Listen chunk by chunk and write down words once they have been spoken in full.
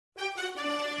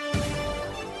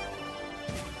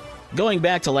Going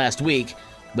back to last week,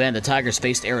 when the Tigers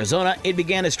faced Arizona, it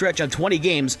began a stretch of 20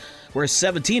 games where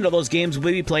 17 of those games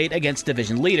will be played against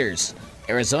division leaders.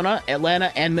 Arizona,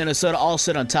 Atlanta, and Minnesota all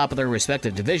sit on top of their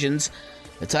respective divisions.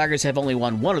 The Tigers have only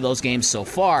won one of those games so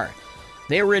far.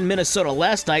 They were in Minnesota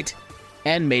last night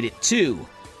and made it 2.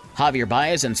 Javier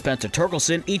Báez and Spencer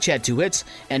Torkelson each had 2 hits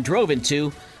and drove in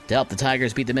 2 to help the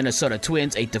Tigers beat the Minnesota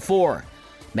Twins 8-4.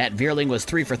 Matt Vierling was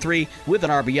 3 for 3 with an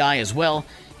RBI as well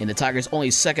in the Tigers' only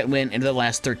second win in their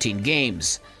last 13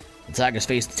 games. The Tigers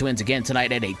face the Twins again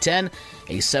tonight at 8:10,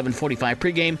 a 7:45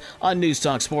 pregame on News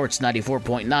Talk Sports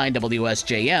 94.9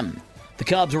 WSJM. The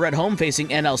Cubs were at home facing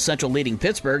NL Central leading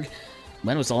Pittsburgh.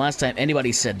 When was the last time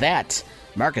anybody said that?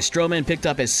 Marcus Stroman picked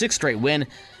up his 6th straight win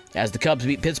as the Cubs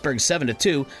beat Pittsburgh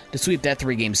 7-2 to sweep that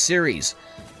 3-game series.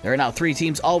 There are now 3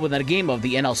 teams all within a game of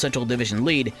the NL Central Division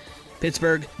lead.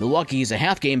 Pittsburgh, Milwaukee is a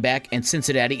half game back, and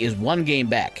Cincinnati is 1 game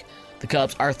back. The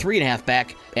Cubs are 3.5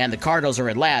 back, and the Cardinals are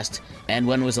at last. And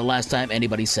when was the last time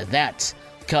anybody said that?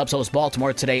 The Cubs host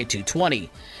Baltimore today at 2:20.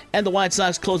 And the White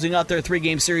Sox closing out their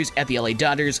 3-game series at the LA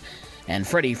Dodgers. And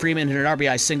Freddie Freeman hit an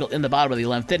RBI single in the bottom of the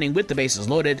 11th inning with the bases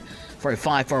loaded for a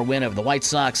 5-4 win over the White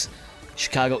Sox.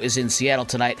 Chicago is in Seattle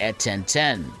tonight at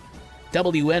 10:10.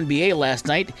 WNBA last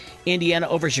night, Indiana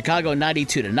over Chicago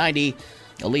 92-90.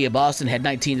 Aaliyah Boston had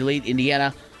 19 to lead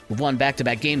Indiana, who've won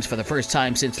back-to-back games for the first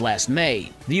time since last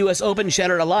May. The U.S. Open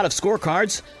shattered a lot of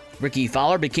scorecards. Ricky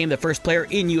Fowler became the first player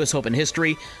in U.S. Open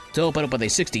history to open up with a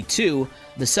 62.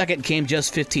 The second came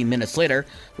just 15 minutes later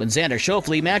when Xander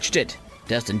Schauffele matched it.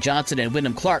 Dustin Johnson and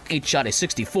Wyndham Clark each shot a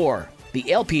 64. The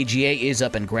LPGA is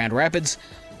up in Grand Rapids.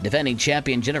 Defending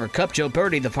champion Jennifer Kupcho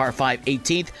birdied the par 5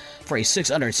 18th for a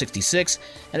 666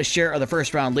 and a share of the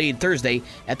first-round lead Thursday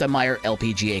at the Meyer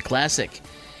LPGA Classic.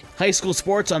 High school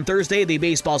sports on Thursday, the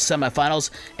baseball semifinals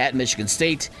at Michigan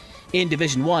State. In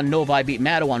Division I, Novi beat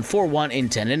Mattawan 4-1 in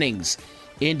 10 innings.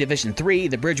 In Division III,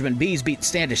 the Bridgman Bees beat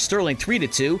Standish Sterling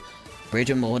 3-2.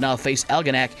 Bridgman will now face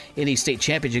Algonac in the state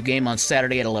championship game on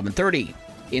Saturday at 11:30.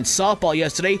 In softball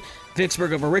yesterday,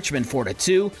 Vicksburg over Richmond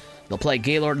 4-2. They'll play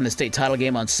Gaylord in the state title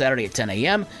game on Saturday at 10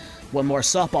 a.m. One more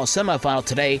softball semifinal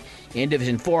today. In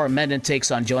Division IV, Mendon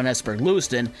takes on Johannesburg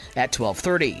Lewiston at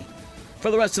 12:30.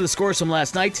 For the rest of the scores from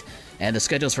last night and the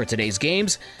schedules for today's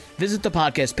games, visit the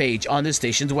podcast page on this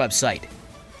station's website.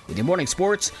 With your morning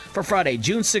sports for Friday,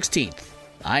 June 16th,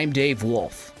 I'm Dave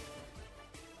Wolf.